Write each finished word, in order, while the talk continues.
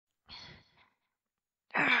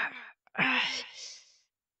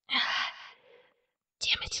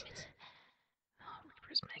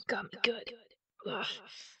got me good. Ugh.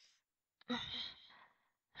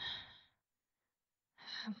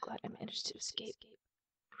 I'm glad I managed to escape.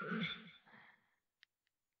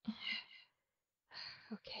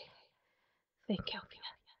 Okay. Thank Alphia.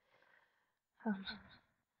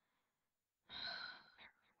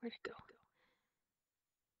 Where'd it go?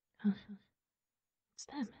 Huh? It's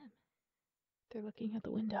them. They're looking at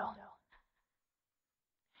the window.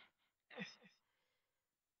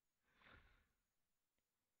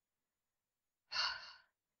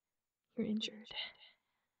 You're injured.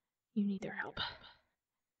 You need their help.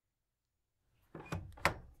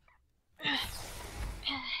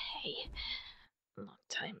 Hey. Long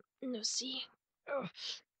time no see.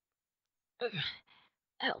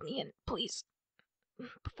 Help me in, please.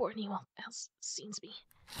 Before anyone else sees me.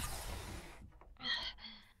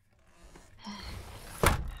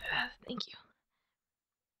 Thank you.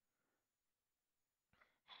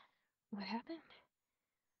 What happened?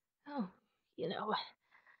 Oh,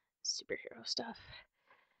 superhero stuff.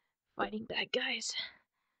 Fighting bad guys.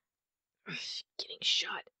 Getting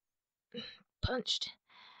shot. Punched.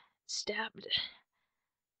 Stabbed.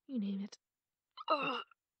 You name it. Oh,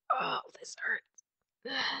 this hurts.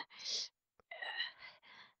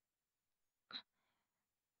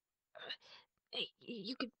 Hey,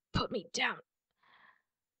 you could put me down.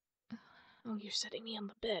 Oh, you're setting me on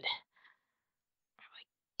the bed. I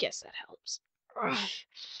guess that helps.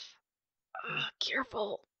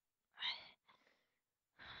 Careful.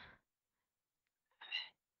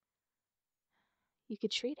 You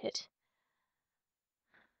could treat it.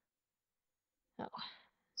 Oh,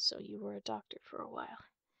 so you were a doctor for a while.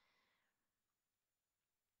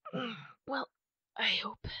 Well, I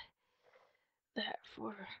hope that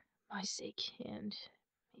for my sake and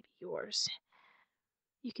maybe yours,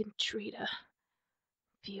 you can treat a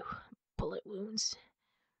few bullet wounds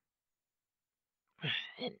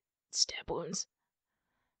and stab wounds.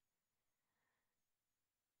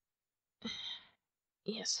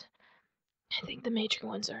 Yes, I think the major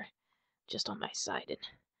ones are just on my side and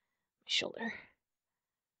my shoulder.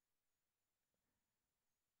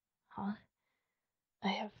 Huh? I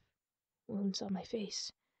have wounds on my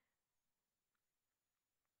face.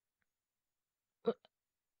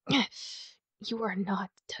 You are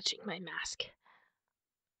not touching my mask.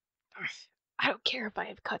 I don't care if I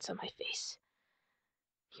have cuts on my face.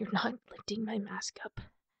 You're not lifting my mask up.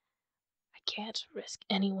 I can't risk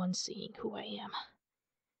anyone seeing who I am.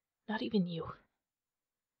 Not even you.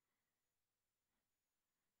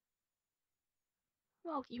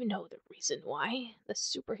 Well, you know the reason why. The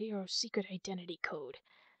superhero secret identity code.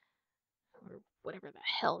 Or whatever the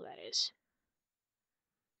hell that is.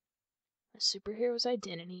 A superhero's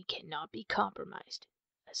identity cannot be compromised.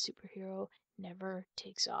 A superhero never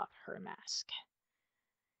takes off her mask.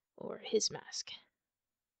 Or his mask.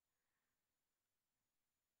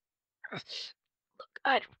 Look,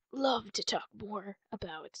 I'd love to talk more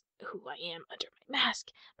about who I am under my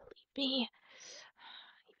mask, believe me.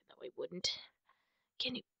 Even though I wouldn't.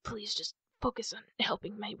 Can you please just focus on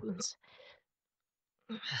helping my wounds?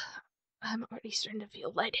 I'm already starting to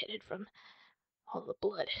feel lightheaded from all the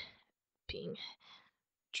blood being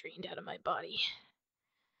drained out of my body.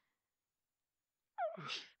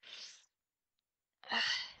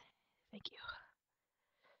 Thank you.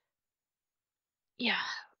 Yeah,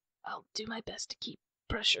 I'll do my best to keep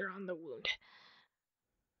pressure on the wound.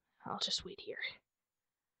 I'll just wait here.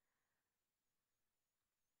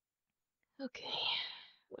 Okay,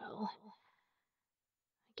 well,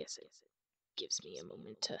 I guess it gives me a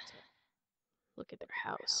moment to look at their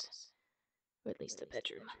house, or at least the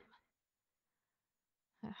bedroom.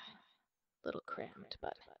 A little cramped,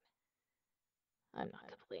 but I'm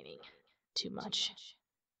not complaining too much,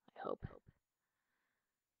 I hope.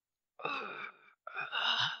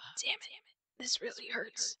 Damn it, this really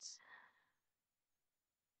hurts.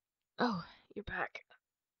 Oh, you're back.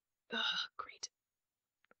 Great.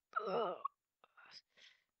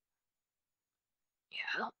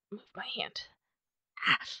 Yeah, I'll move my hand.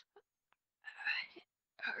 It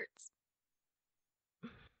hurts.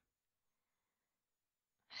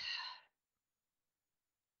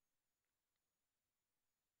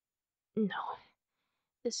 No,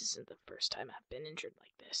 this isn't the first time I've been injured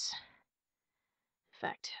like this. In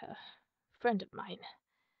fact, a friend of mine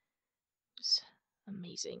is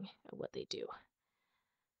amazing at what they do.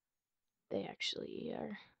 They actually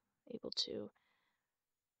are able to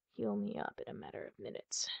heal me up in a matter of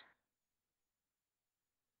minutes.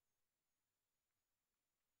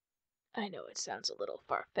 I know it sounds a little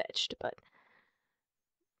far-fetched, but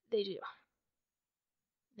they do.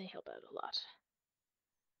 They help out a lot.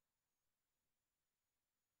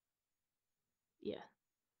 Yeah,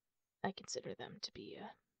 I consider them to be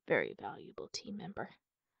a very valuable team member.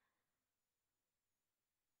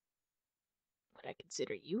 Would I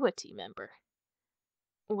consider you a team member?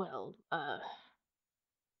 Well,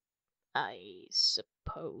 I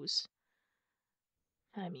suppose.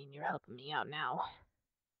 I mean, you're helping me out now.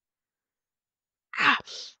 Ah!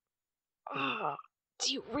 Oh,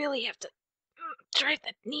 do you really have to drive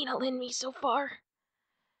that needle in me so far?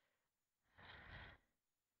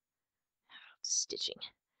 Stitching.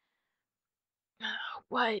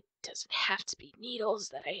 Why does it have to be needles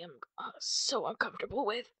that I am so uncomfortable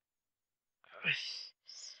with?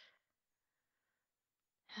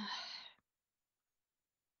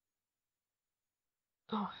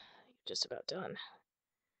 Oh, just about done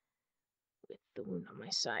with the wound on my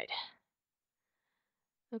side.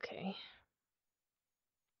 Okay.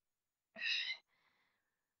 If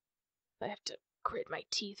I have to grit my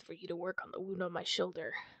teeth for you to work on the wound on my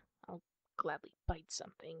shoulder, I'll gladly bite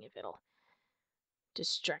something if it'll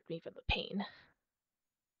distract me from the pain.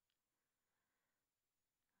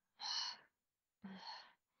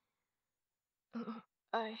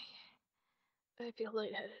 I I feel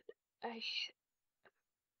lightheaded. I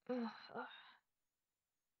uh,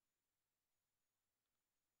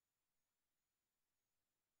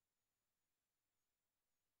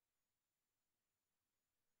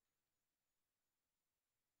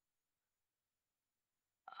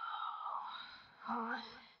 oh,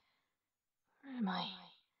 where am I?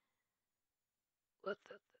 What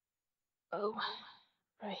the? Oh,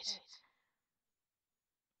 right.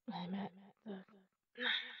 I'm at the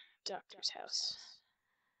doctor's house.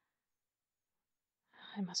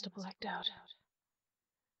 I must have blacked out.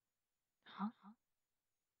 Huh?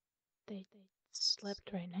 They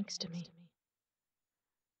slept right next to me.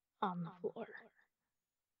 On the floor.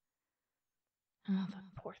 Oh, the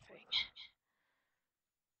poor thing.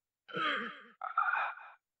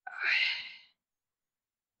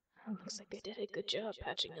 It looks like they did a good job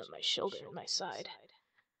patching up my shoulder and my side.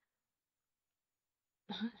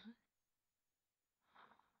 Huh?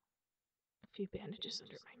 A few bandages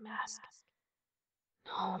under my mask.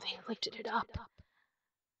 No, they lifted it up.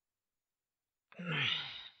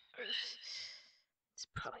 It's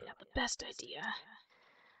probably not the best idea.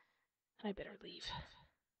 I better leave.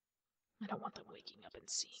 I don't want them waking up and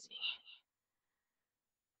seeing me.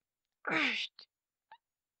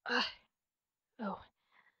 Oh,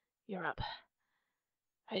 you're up.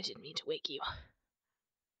 I didn't mean to wake you.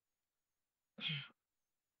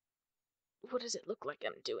 What does it look like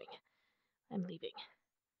I'm doing? I'm leaving.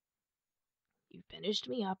 You finished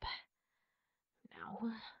me up. Now,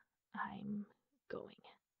 I'm going.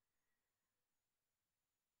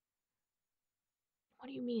 What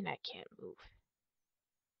do you mean I can't move?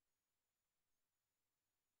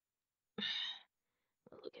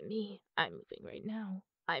 Well, look at me. I'm moving right now.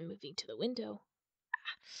 I'm moving to the window.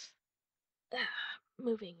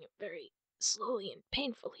 Moving very slowly and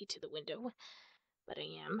painfully to the window, but I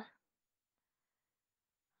am.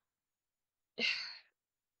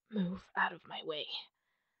 Move out of my way.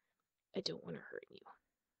 I don't want to hurt you.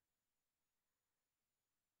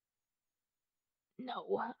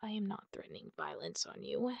 No, I am not threatening violence on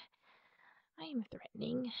you. I am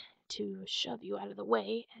threatening to shove you out of the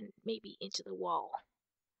way and maybe into the wall.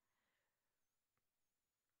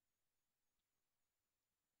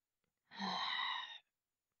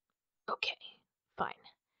 Okay, fine.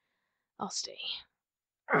 I'll stay.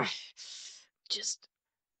 Just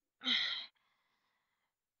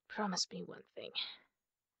promise me one thing.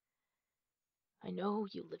 I know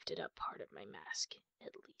you lifted up part of my mask,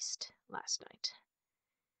 at least last night.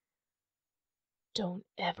 Don't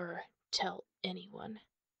ever tell anyone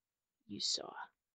you saw